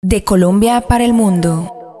De Colombia para el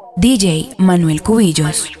mundo, DJ Manuel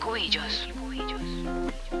Cubillos.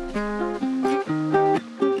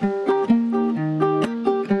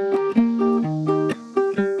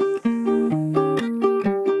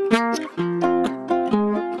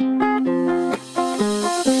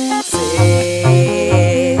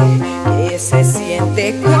 Sé que se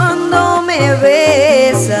siente cuando me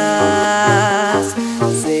besas.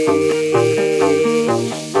 Sé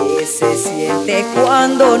que se siente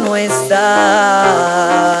cuando no estás.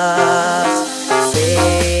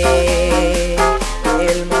 Sé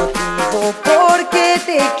el motivo por qué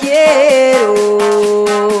te quiero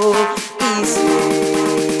y sé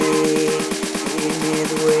que me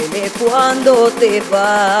duele cuando te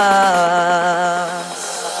vas.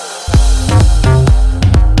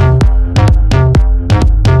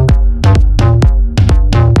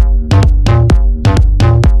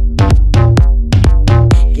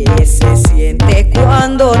 ¿Qué se siente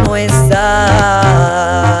cuando no estás?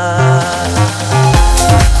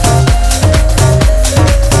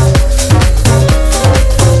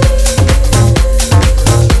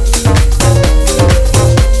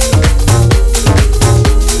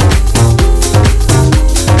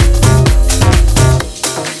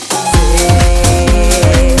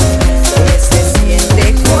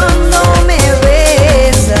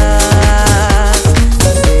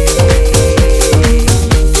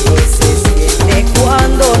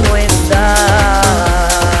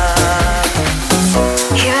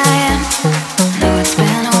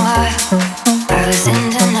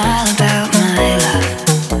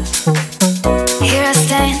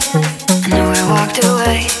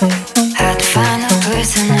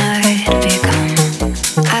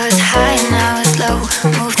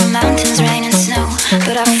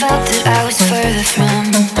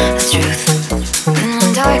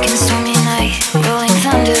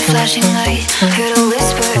 Las señoritas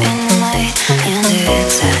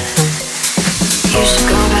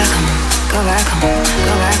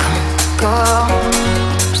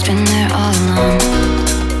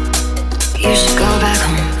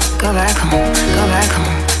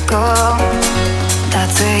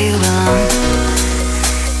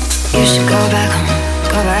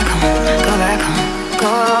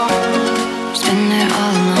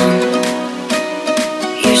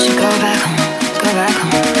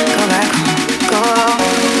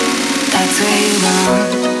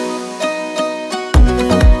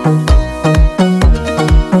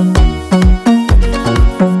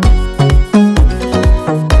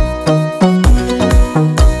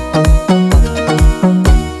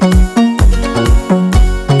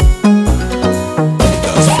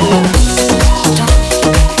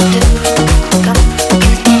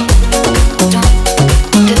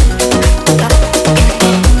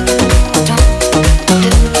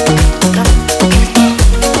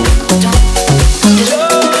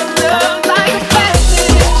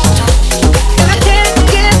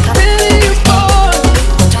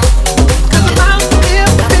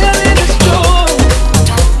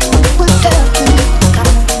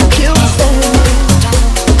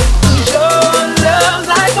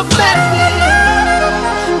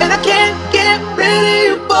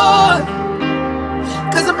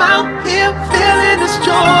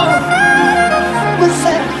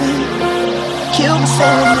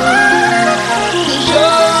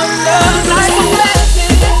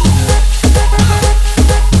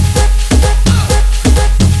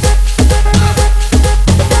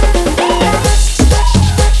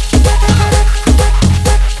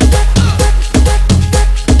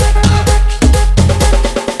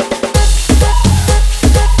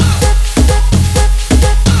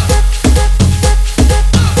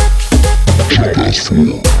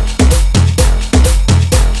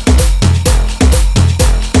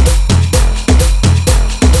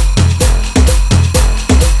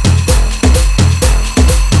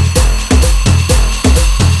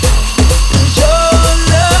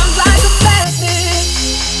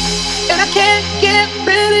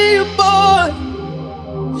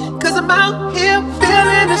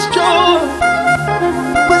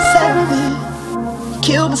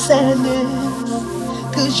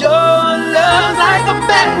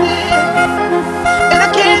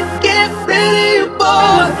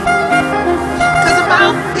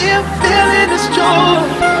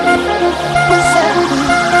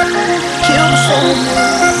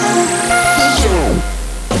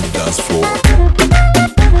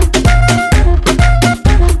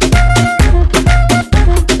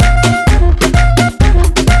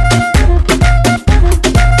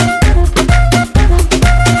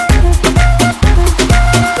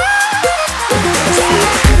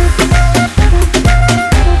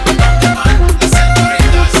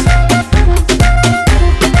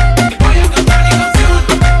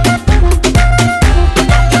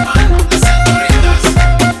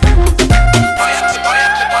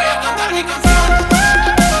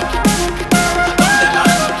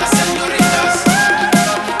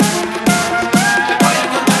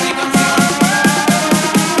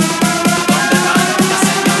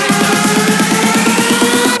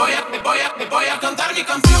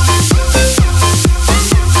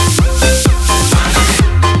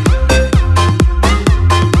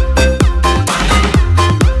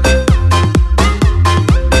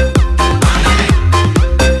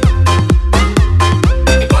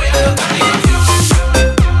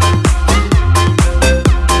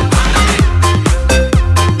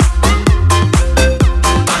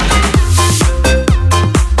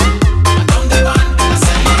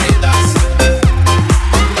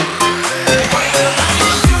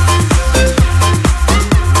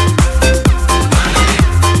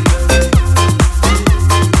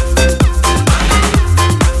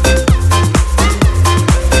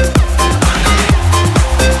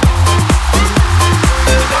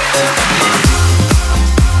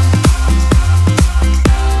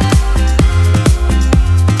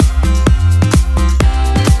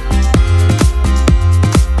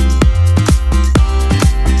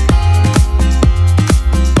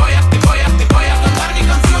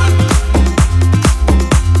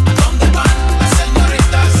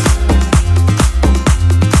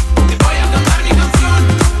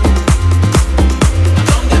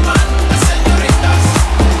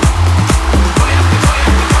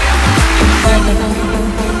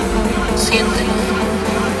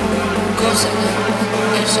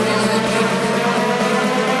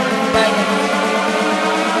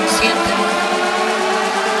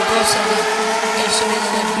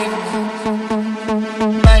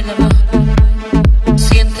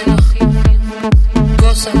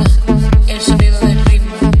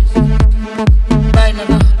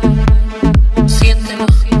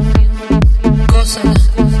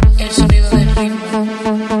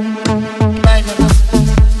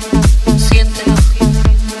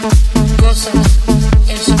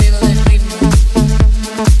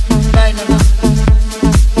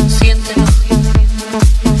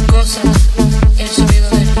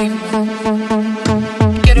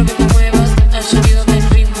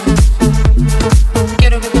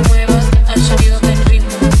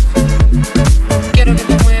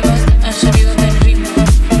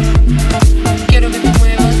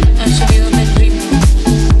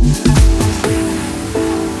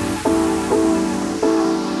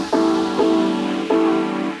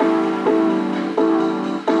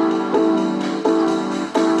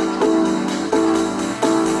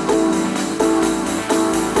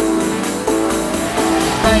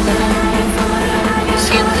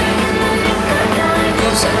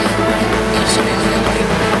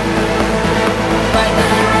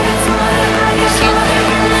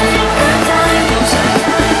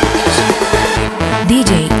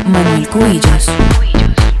DJ Manuel Cubillos.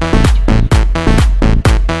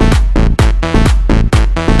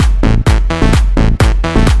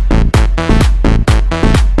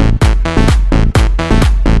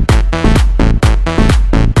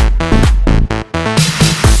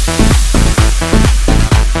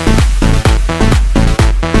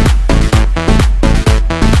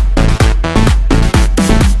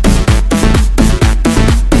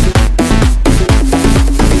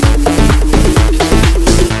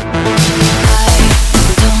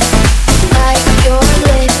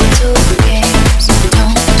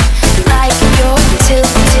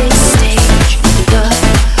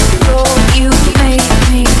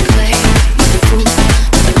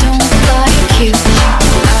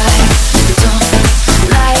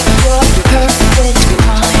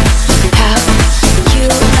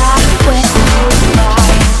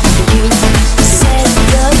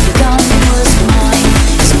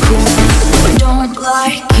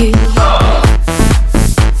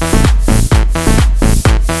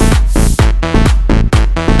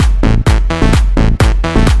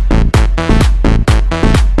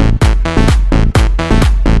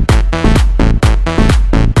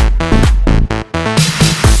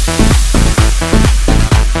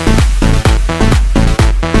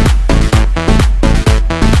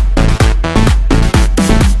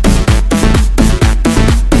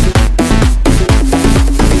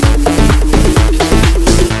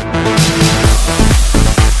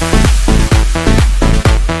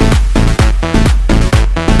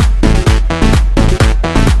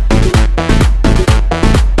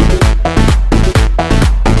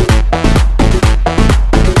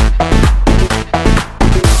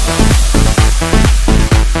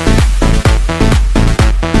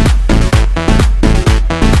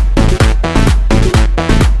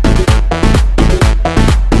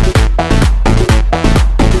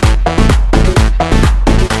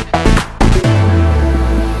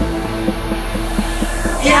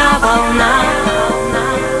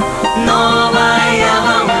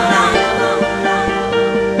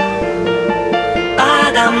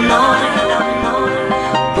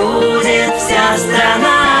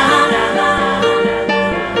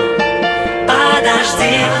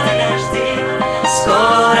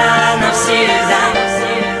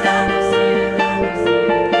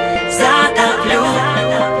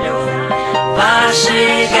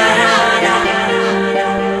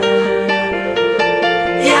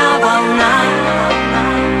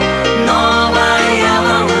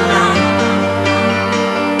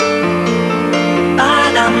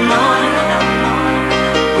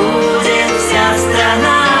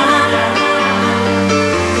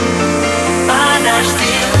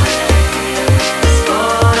 Подожди.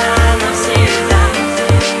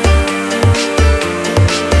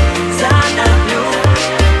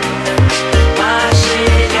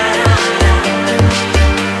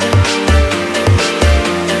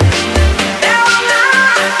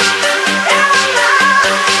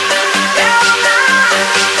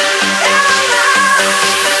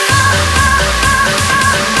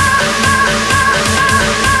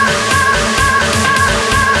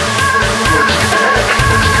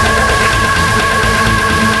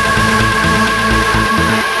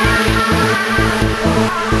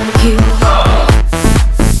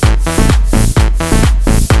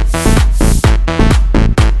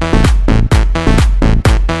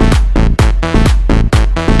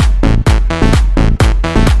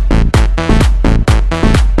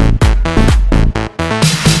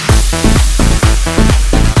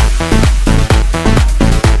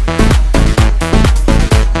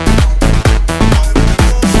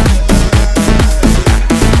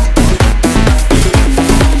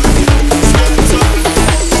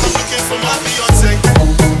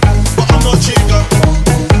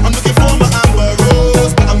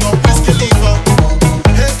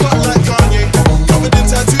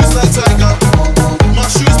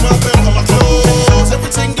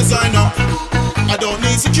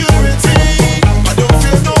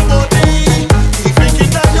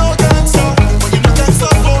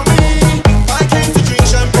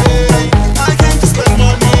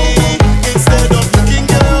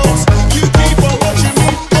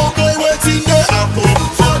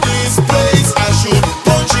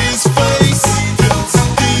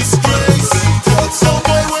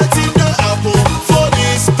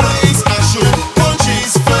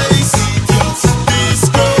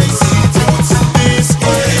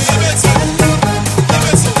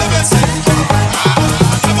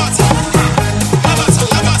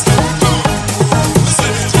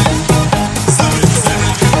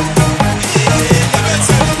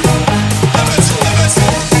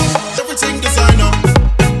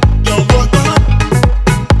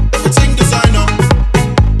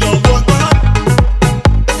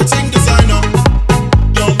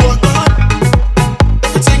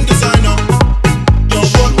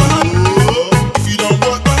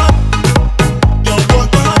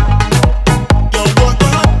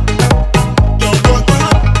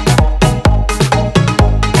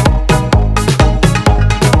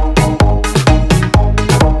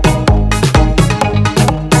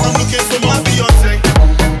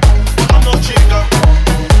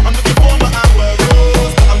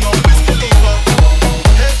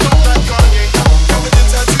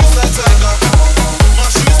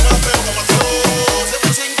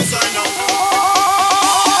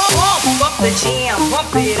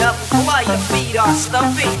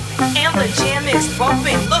 stumping, and the jam is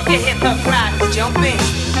bumping. Look ahead, the crowd is jumping.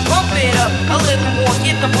 Bump it up a little more,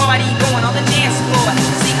 get the party going on the dance floor.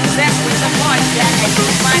 See, 'cause that's where the party's at, and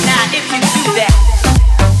you'll find out if you do that.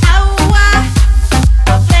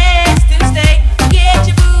 A place to stay. Get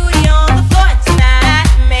your booty on the floor tonight.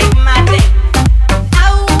 Make my day.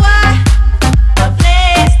 A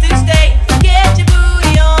place to stay. Get your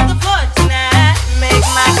booty on the floor tonight. Make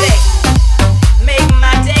my day. Make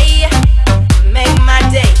my day. Make my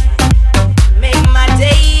day. Make my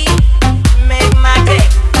day. Make my day.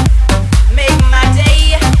 Make my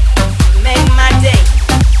day. Make my day.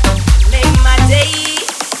 Make my day.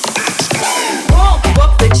 Pump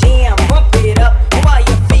up the jam, pump it up while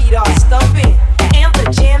your feet are stumping, and the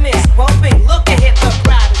jam is bumping. Look ahead, the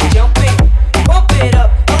crowd is jumping. Pump it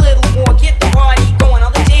up a little more, get the party going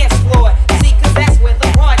on the dance floor. See, 'cause that's where the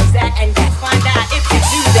party's at, and you find out if you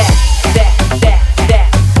do that.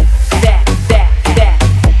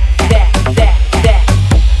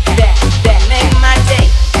 Make my day.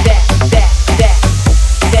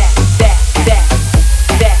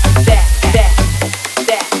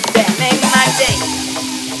 Make my day.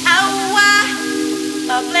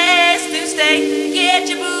 A place to stay. Get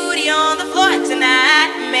your booty on the floor tonight.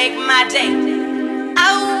 Make my day.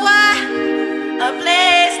 A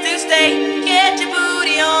place to stay. Get your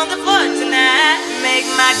booty on the floor tonight. Make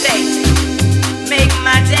my day. Make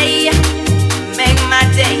my day. Make my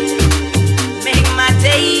day. Make my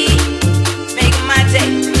day. Make my day.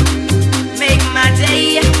 Make my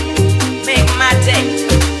day. Make my day.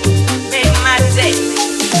 Make my day.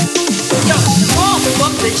 Yo, pump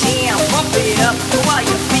up the jam, pump it up while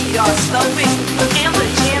your feet are stumping, and the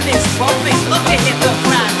jam is bumping. Look ahead, the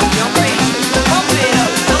crowd is jumping. Pump it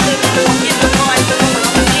up a little more, get the party going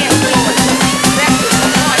on the dance floor. That's the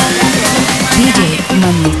party. DJ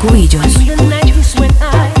Manuel Cubillos. The night was when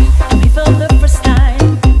we felt the first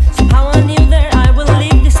time. Somehow I knew that I will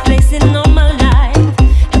leave this place in all my life.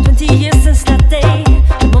 20 years since that day,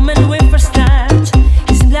 the moment we first touched.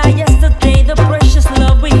 It seemed like yesterday, the precious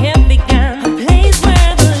love we have begun. A place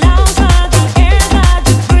where the clouds are the air that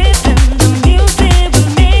you breathe, and the music will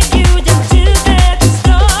make you jump to that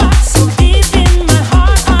start. So deep in my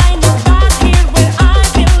heart, I know that here where I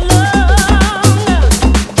belong.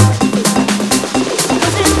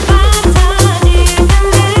 'Cause in bad times you can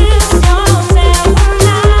lose yourself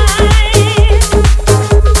alive.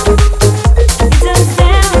 It's a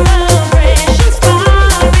celebration,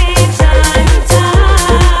 party time and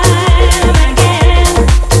time again.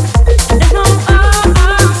 There's no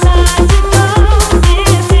other side to go.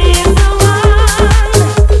 This is the one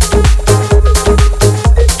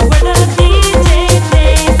where the DJ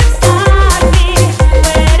plays exactly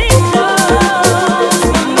where it blows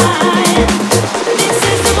my mind. This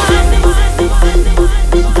is the one.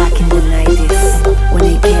 Back in the 90s, when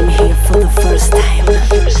I came here for the first time,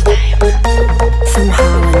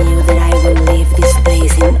 somehow I knew that I would leave this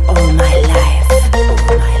place in all my life.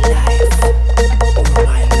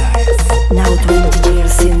 Now 20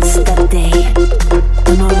 years since that day,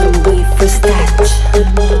 the moment we first touched.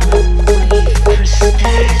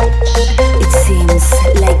 It seems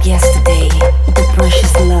like yesterday, the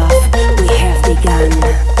precious love we have begun.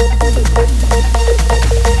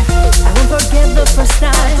 I won't forget the first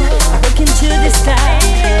time I look into the sky.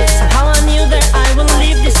 Somehow I knew that I will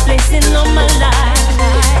leave this place in all my life.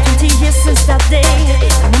 20 years since that day,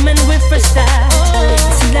 the moment we first touched.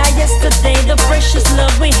 It seemed like yesterday, the precious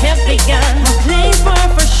love we have begun. A place where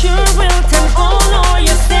for sure will turn on all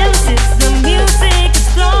your senses. The music is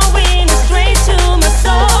flowing straight to my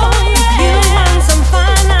soul. If you want some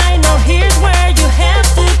fun, I know here's where you have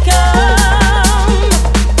to come.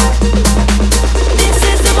 This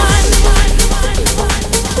is the one.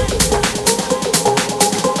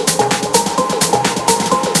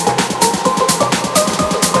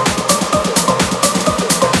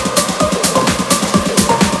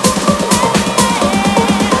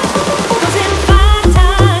 Cause in bad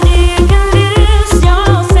times you can lose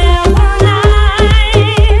yourself alive.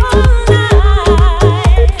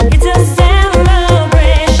 It's a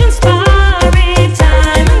celebration, party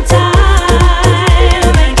time and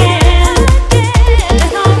time again. There's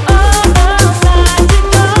no other side to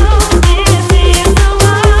go. This is the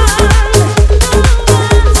one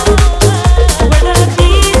where the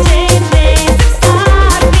DJ plays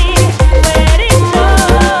exactly where it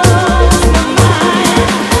blows my mind.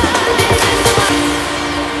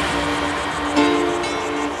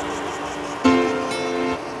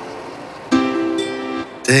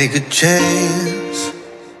 Take a chance,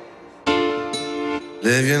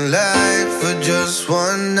 live your life for just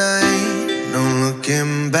one night, no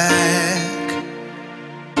looking back.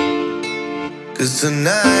 'cause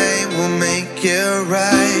tonight will make it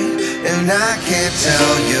right. And I can't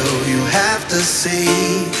tell you, you have to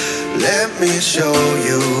see. Let me show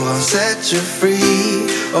you, I'll set you free.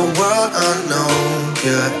 A world unknown,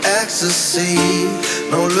 pure ecstasy.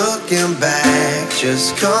 No looking back,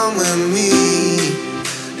 just come with me.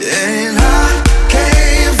 And I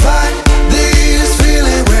can't fight this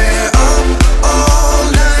feeling where I'm all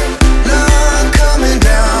night long, coming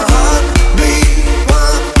down, heartbeat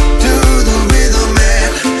pump to the rhythm,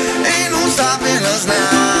 and ain't no stopping us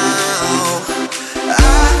now.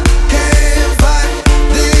 I can't fight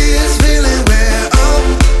this feeling where I'm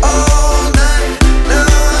all night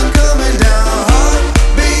long, coming down,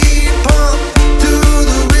 heartbeat pump to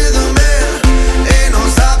the rhythm, and ain't no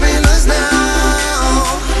stopping us now.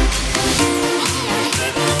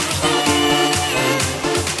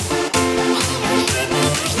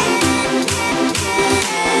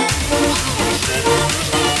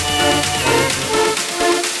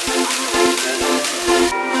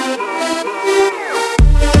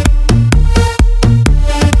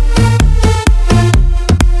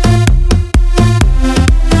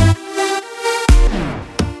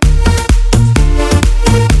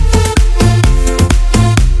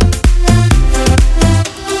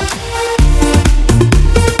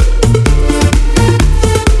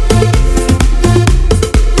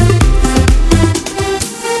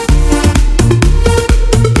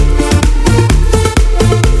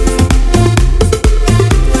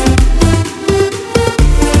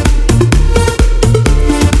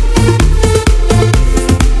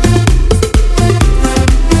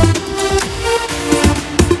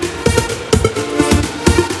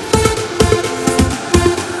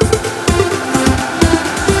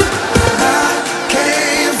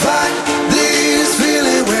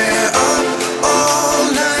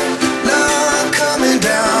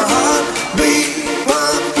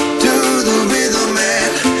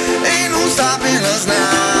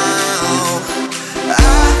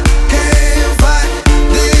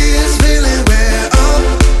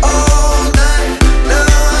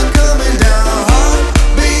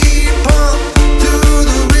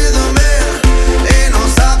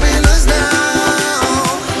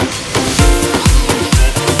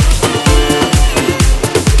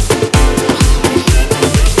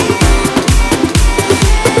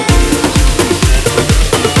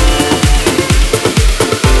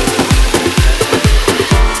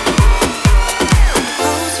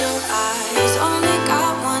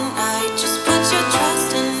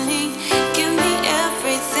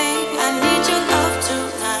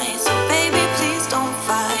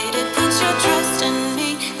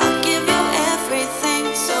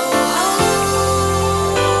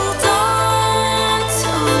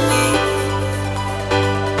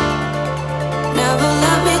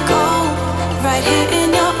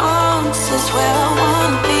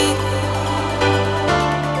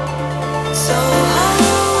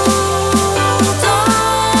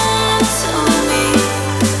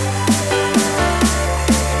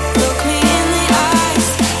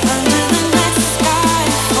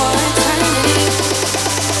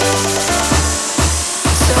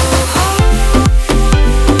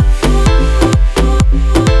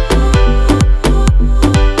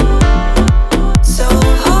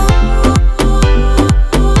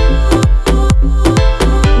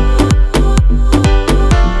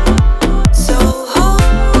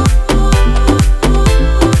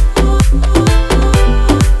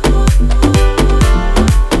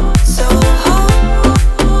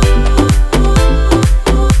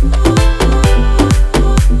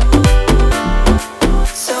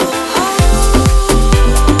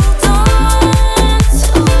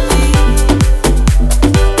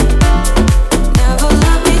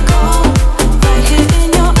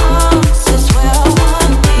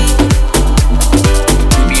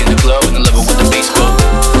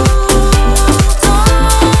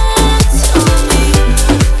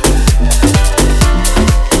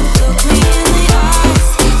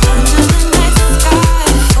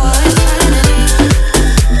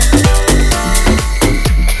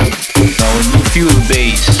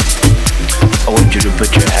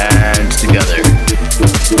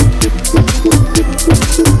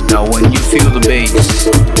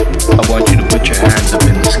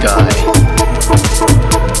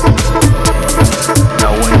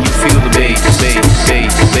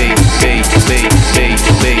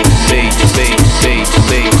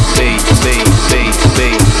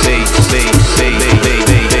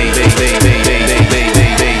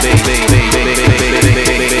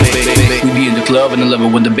 club and I love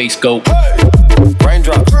it when the bass go.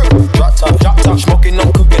 Raindrop, drop top, smoking,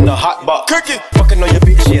 I'm cooking a hot box. Cooking, fucking on your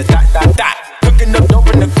bitch, yeah, that. Cooking up dope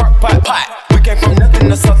in the crock pot. We can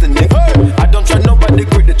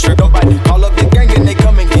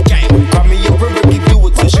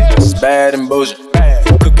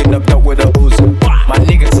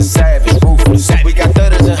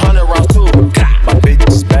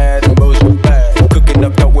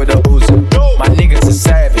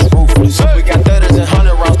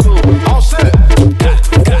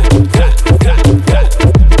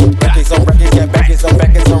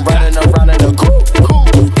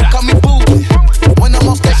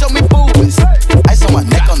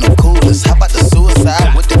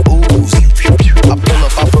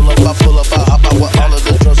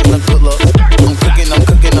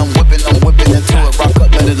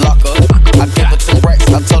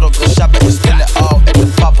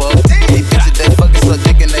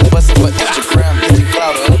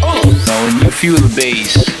feel the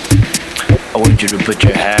bass, I want you to put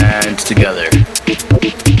your hands together.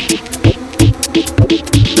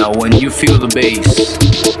 Now when you feel the bass,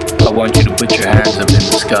 I want you to put your hands up in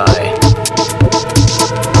the sky.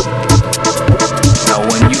 Now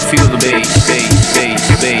when you feel the bass, bass, bass,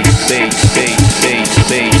 bass, bass, bass, bass,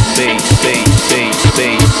 bass, bass, bass,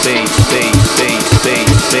 bass, bass, bass, bass,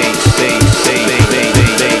 bass, bass, bass, bass,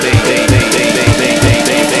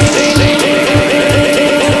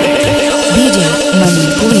 DJ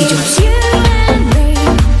Manuel Cubillos.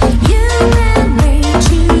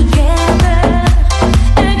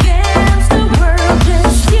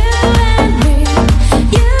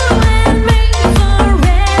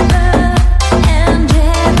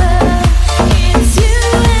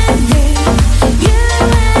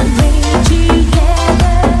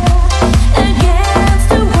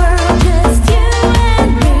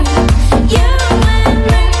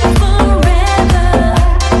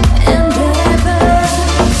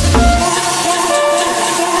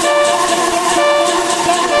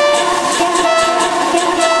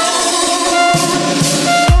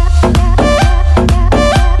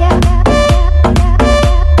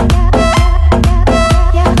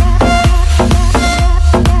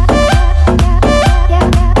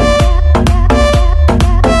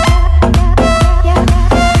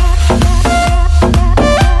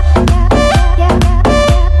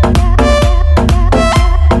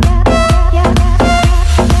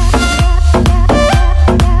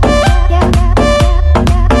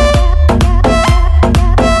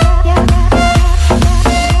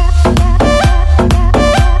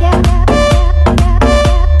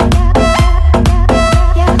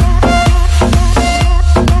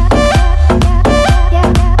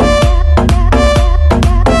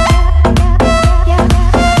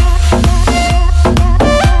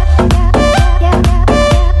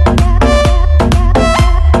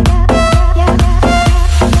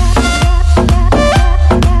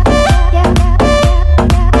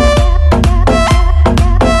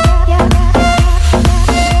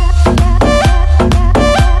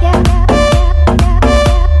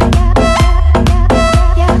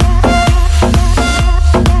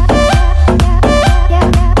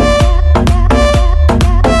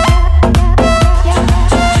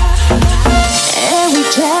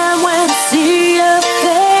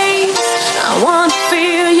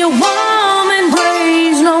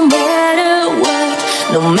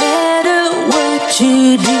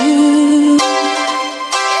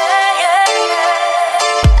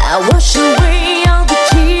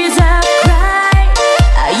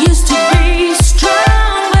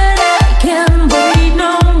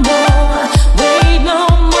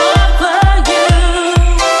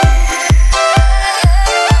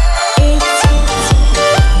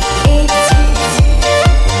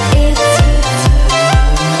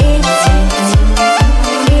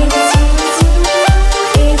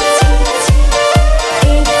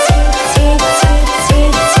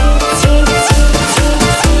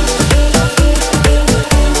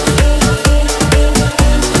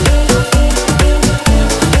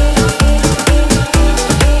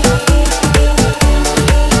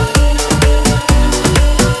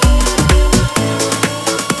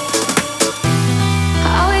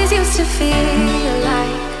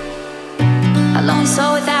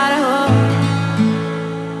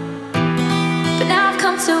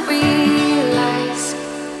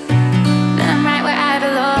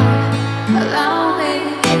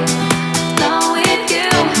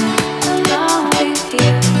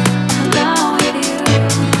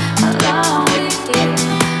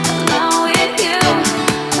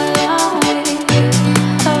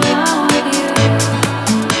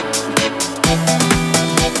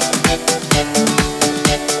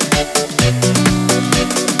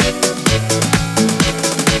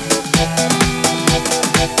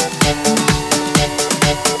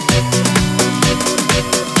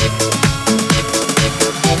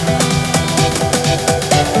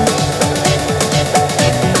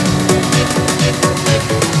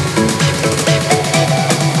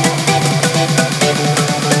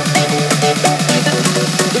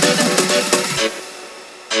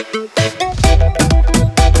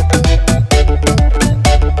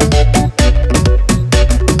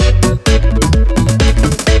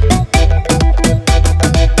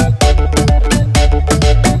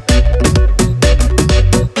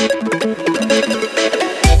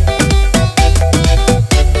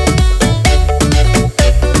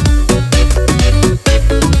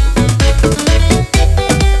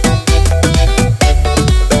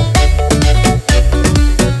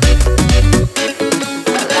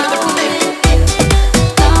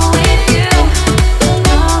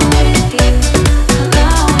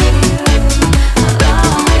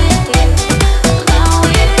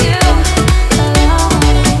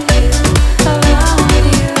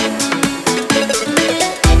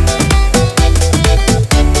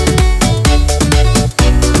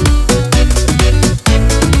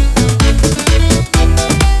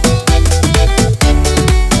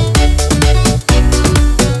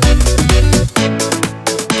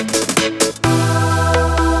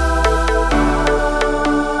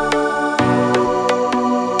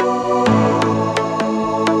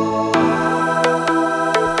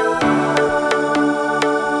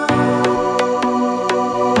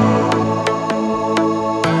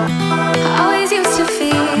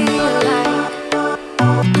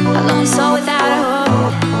 so without a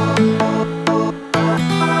hope.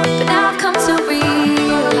 But now I've come to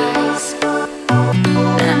realize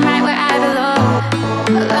that I'm right where I belong,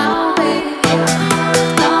 alone with you,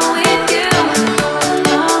 alone with you,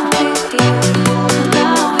 alone with you,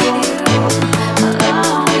 alone with you,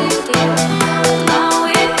 alone with you, alone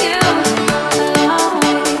with you, alone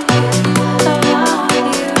with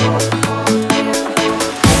you,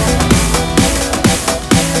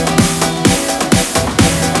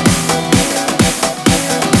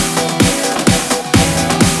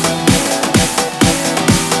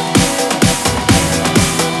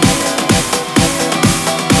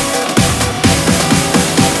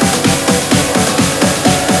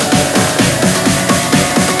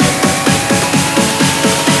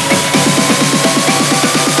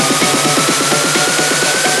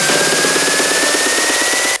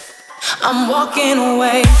 I'm walking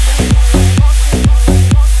away.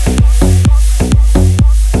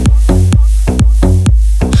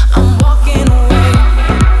 I'm walking away.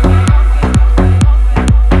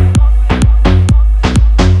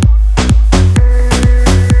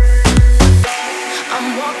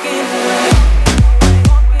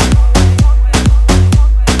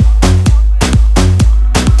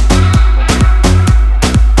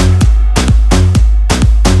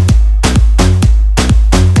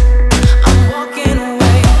 I'm walking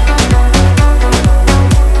away.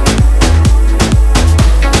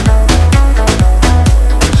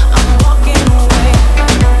 I'm walking away. I'm walking away.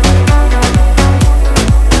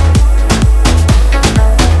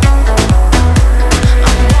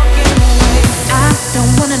 I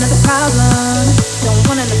don't want another problem. Don't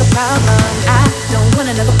want another problem. I don't want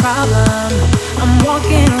another problem. I'm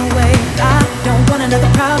walking away. I don't want another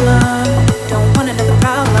problem. Don't want another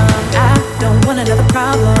problem. I don't want another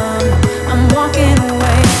problem. I'm walking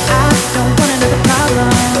away. I don't want another problem.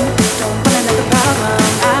 Don't want another problem.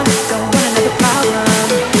 I don't want another problem.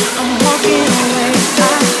 I'm walking away.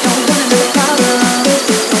 I don't want another problem.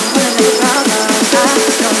 Don't want another problem. I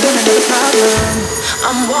don't want another problem.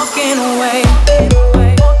 I'm walking away. I'm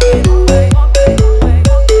walking away.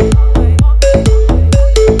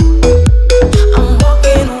 I'm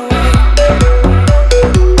walking away. I'm walking away. I'm walking away.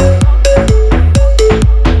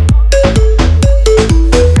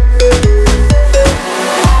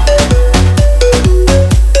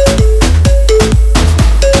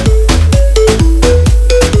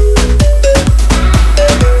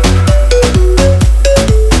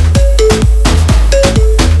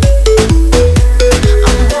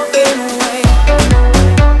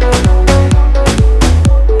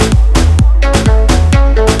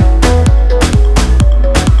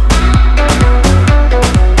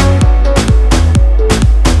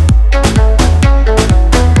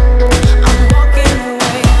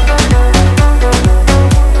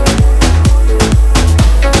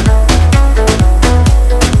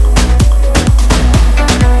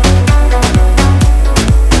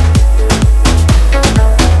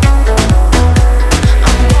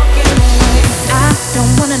 I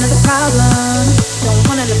don't want another problem. Don't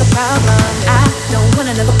want another problem. I don't want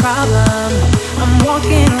another problem. I'm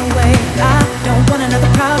walking away. I don't want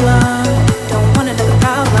another problem. Don't want another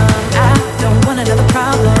problem. I don't want another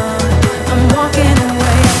problem. I'm walking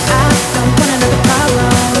away. I don't want another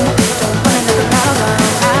problem. Don't want another problem.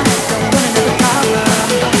 I don't want another problem.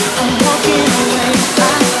 I'm walking away.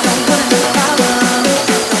 I don't want another problem.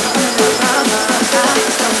 Don't want another problem. I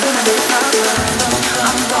don't want another problem.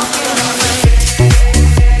 I'm walking away.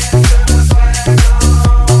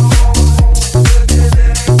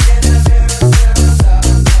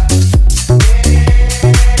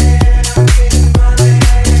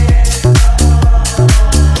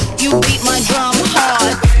 You beat my drum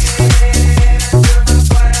hard.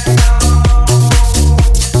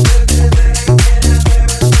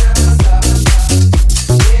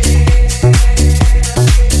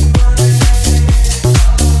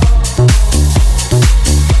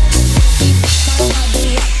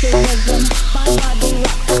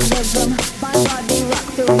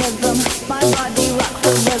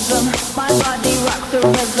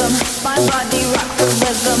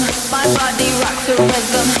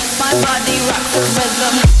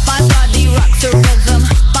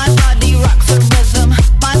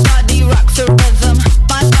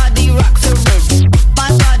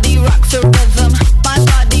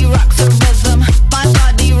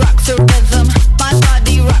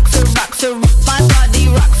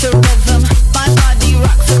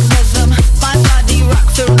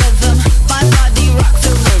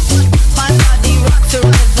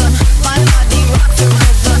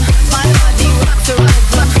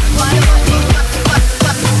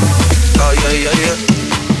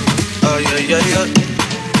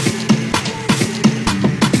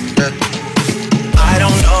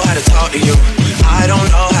 how to talk to you. I don't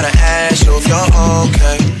know how to ask you if you're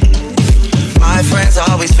okay. My friends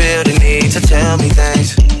always feel the need to tell me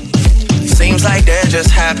things. Seems like they're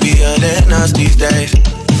just happier than us these days.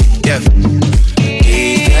 Yeah.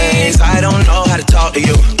 These days, I don't know how to talk to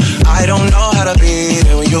you. I don't know how to be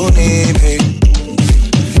there when you need me.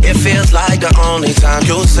 It feels like the only time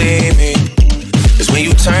you'll see me is when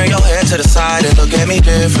you turn your head to the side and look at me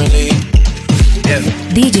differently. Yeah.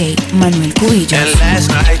 DJ Manuel Cubillos. And last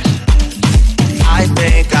night, I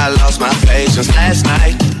think I lost my patience. Last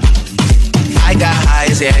night, I got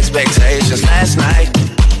high as the expectations. Last night,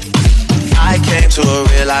 I came to a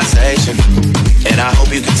realization, and I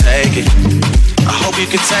hope you can take it. I hope you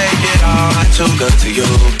can take it all. I'm too good to you.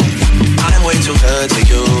 I'm way too good to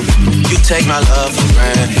you. You take my love for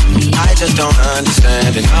granted. I just don't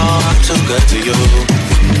understand it. No, I'm too good to you.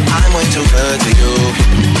 I'm way too good to you.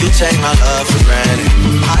 You take my love for granted.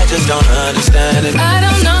 I just don't understand it. I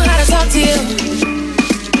don't know how to talk to you.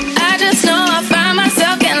 I just know I find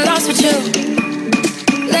myself getting lost with you.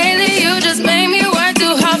 Lately you just made me work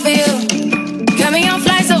too hard for you. Got me on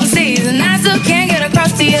flights overseas and I still can't get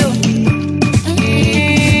across to you.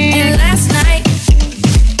 And last night,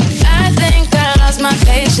 I think I lost my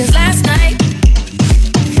patience. Last night,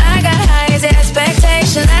 I got high as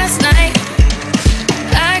expectation. Last night,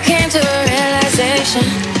 I came to a realization,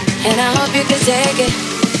 and I hope you can take it.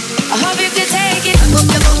 I hope you can take it.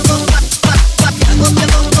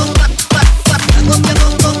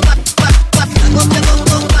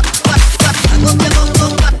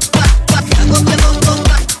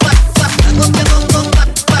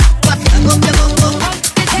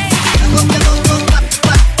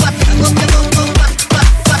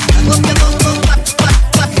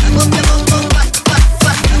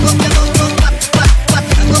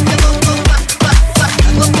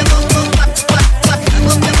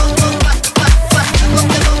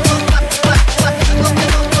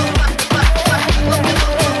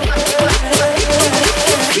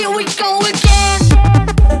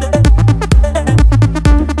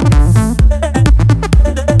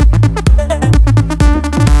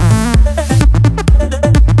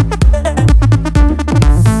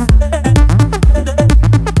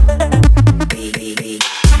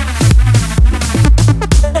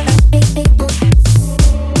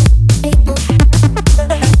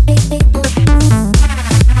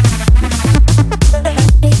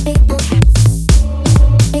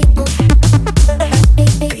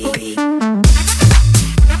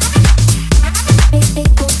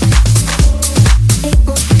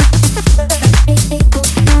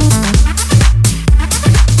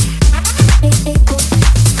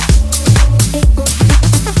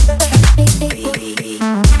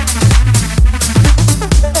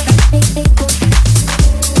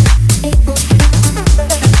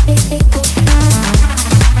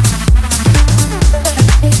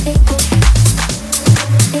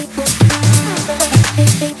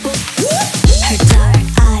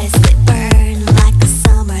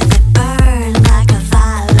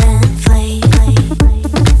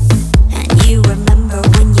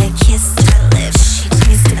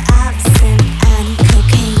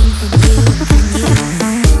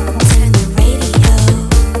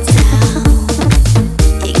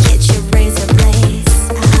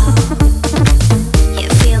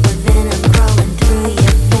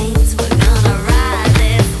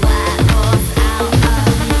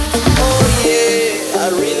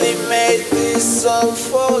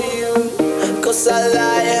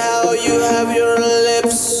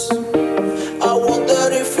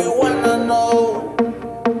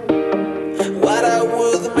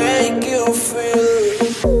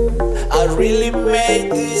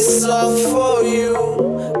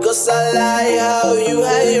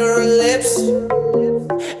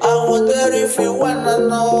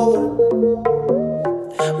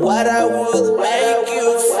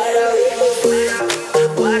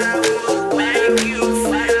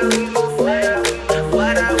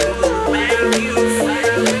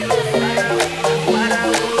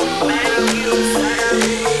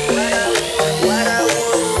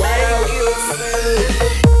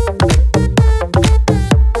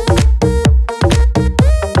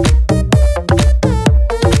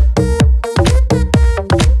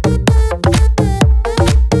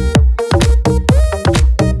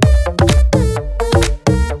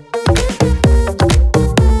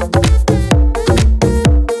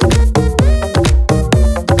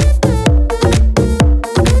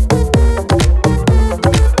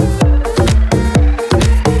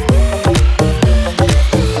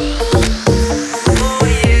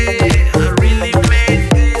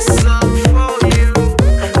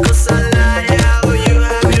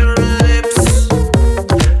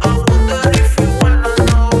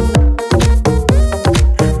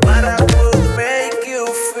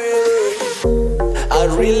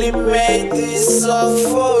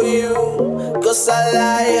 'Cause I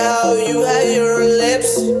like how you had your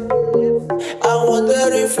lips. I wonder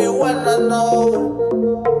if you wanna know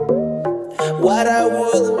what I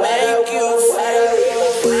would make you feel.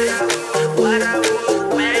 What I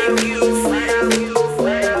would make you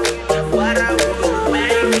feel. What I would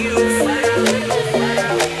make you feel.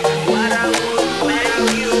 What I would make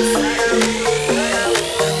you feel.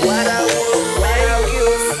 What I would make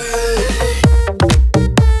you feel.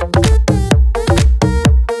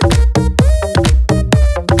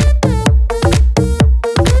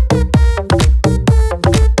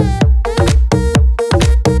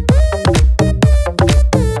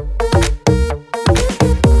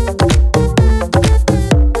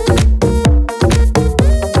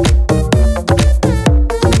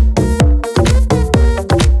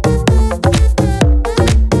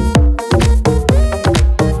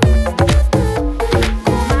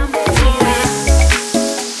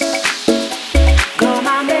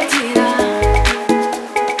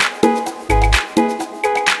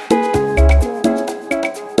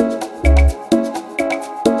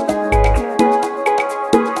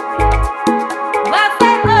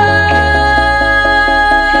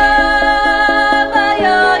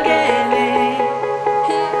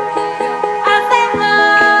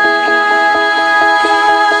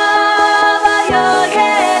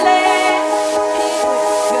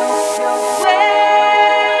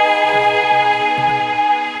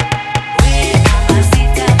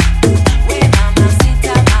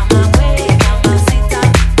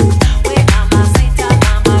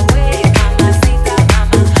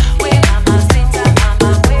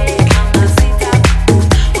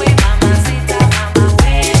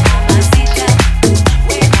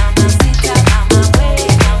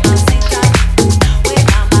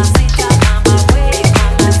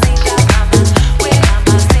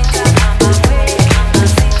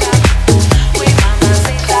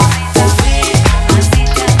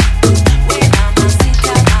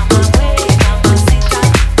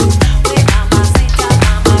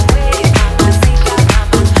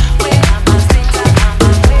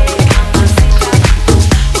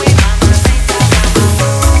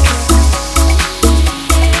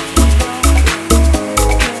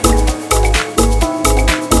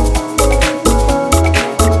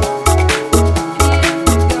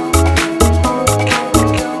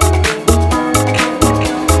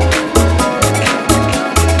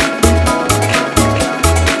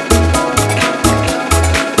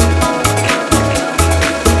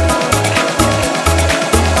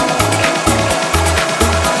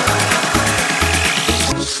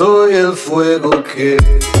 Soy el fuego que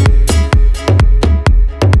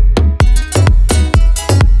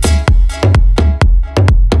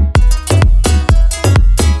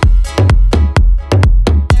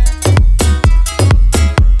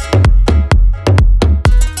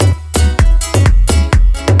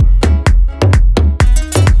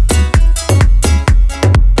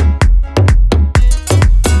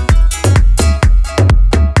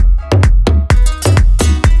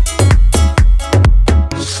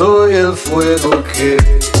soy el fuego que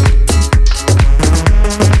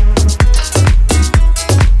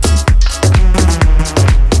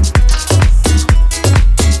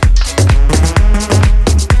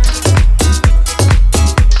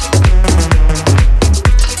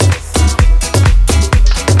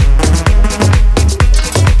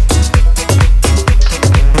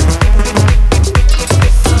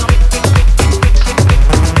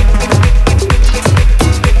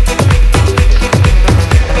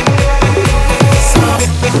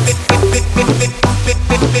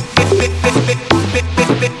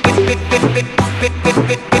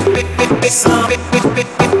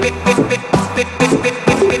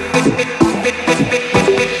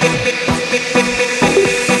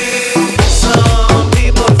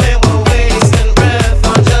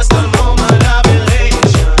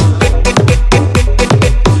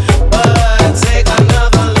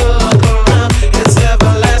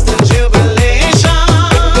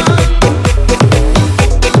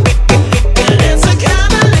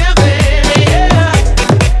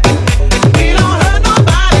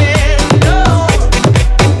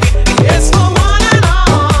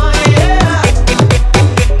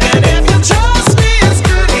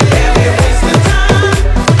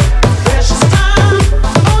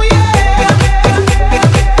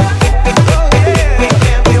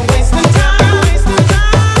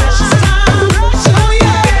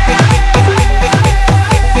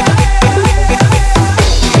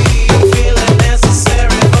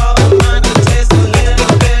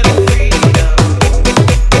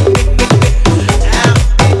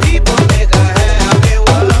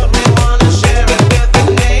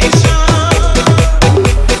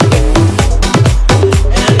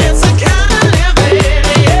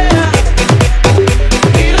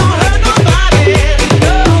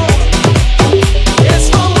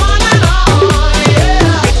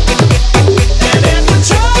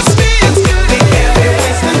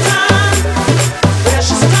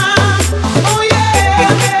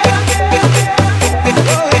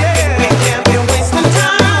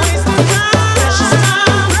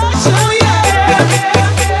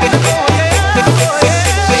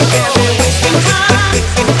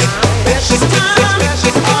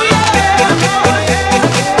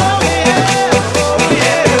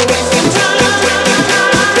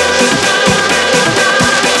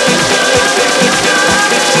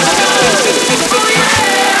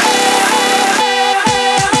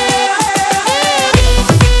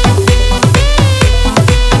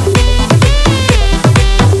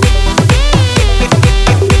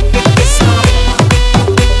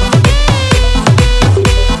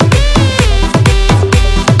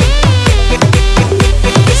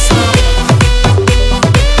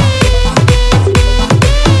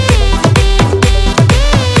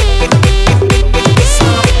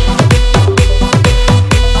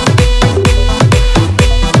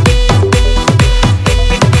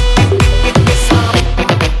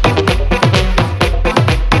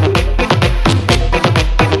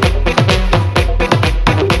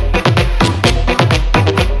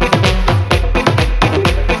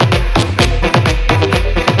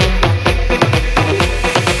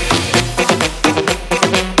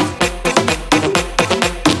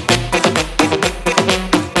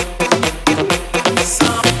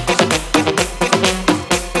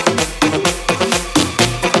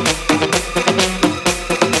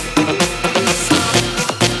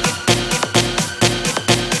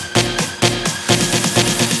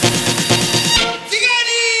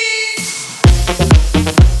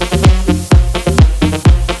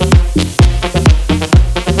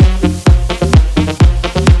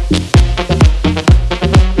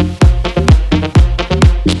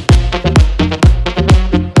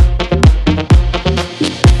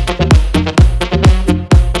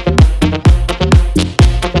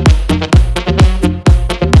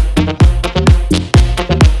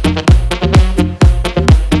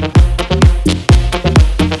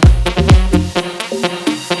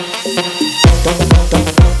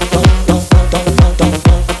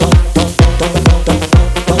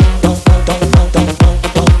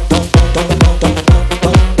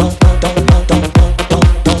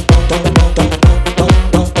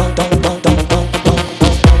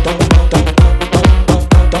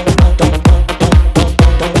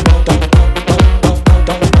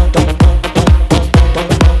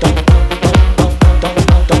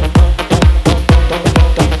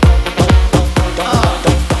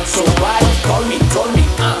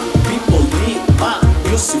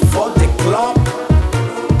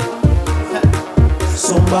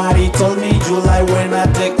Somebody told me you like when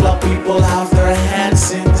at the club people have their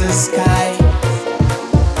hands in the sky.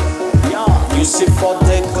 Music for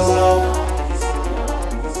the club.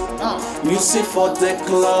 Music for the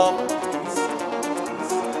club.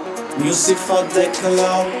 Music for the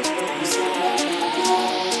club.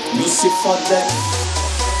 Music for the.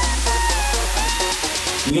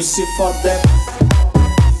 Music for the.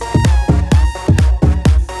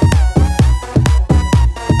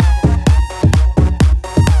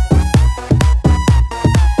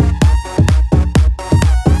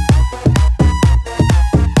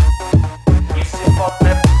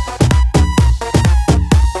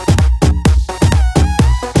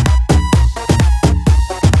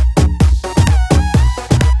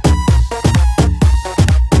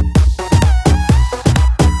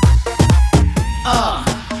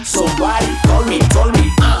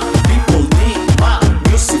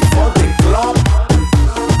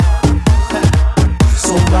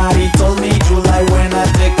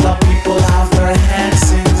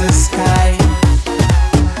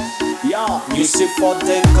 Music for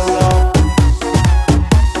the club.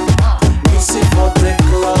 Music for the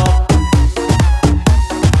club.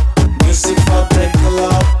 Music for the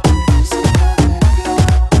club.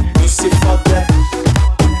 Music for the.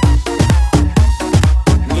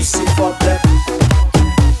 Music for the.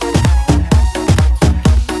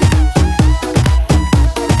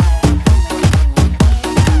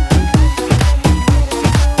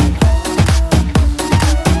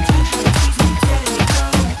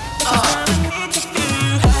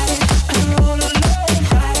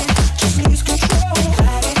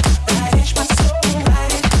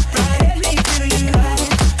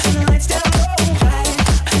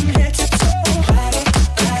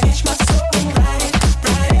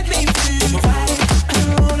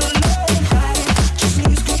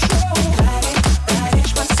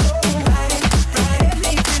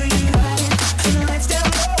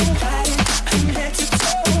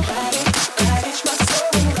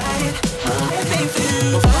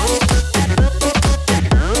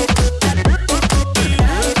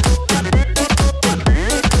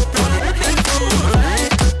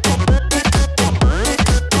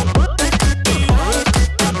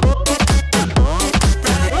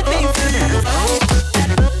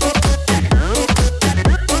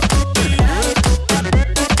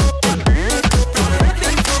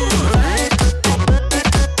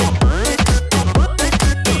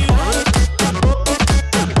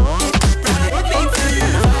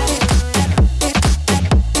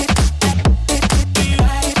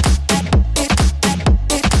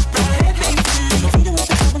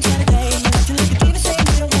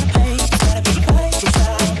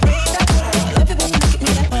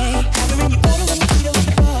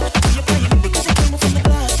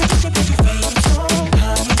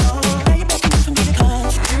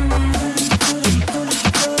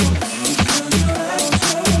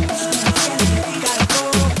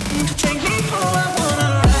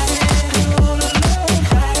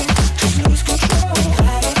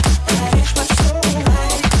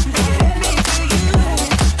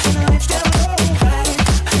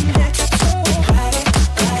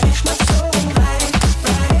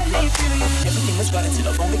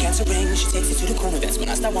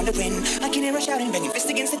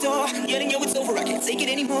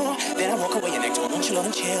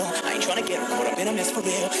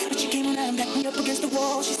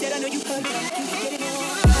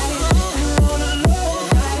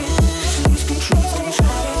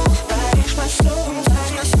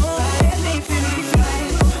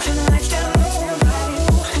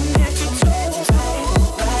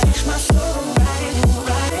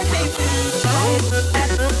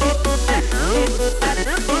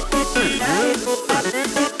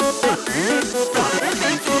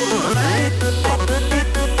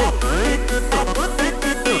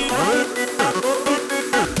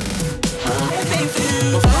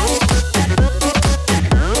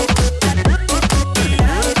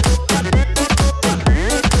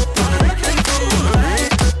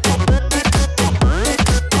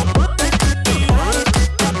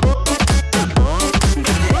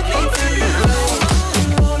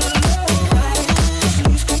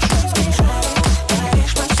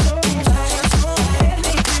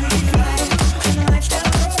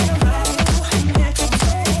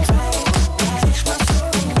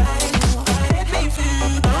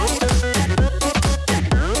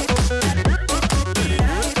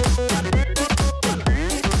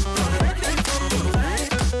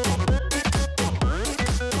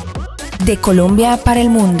 De Colombia para el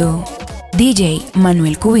mundo, DJ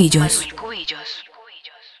Manuel Cubillos.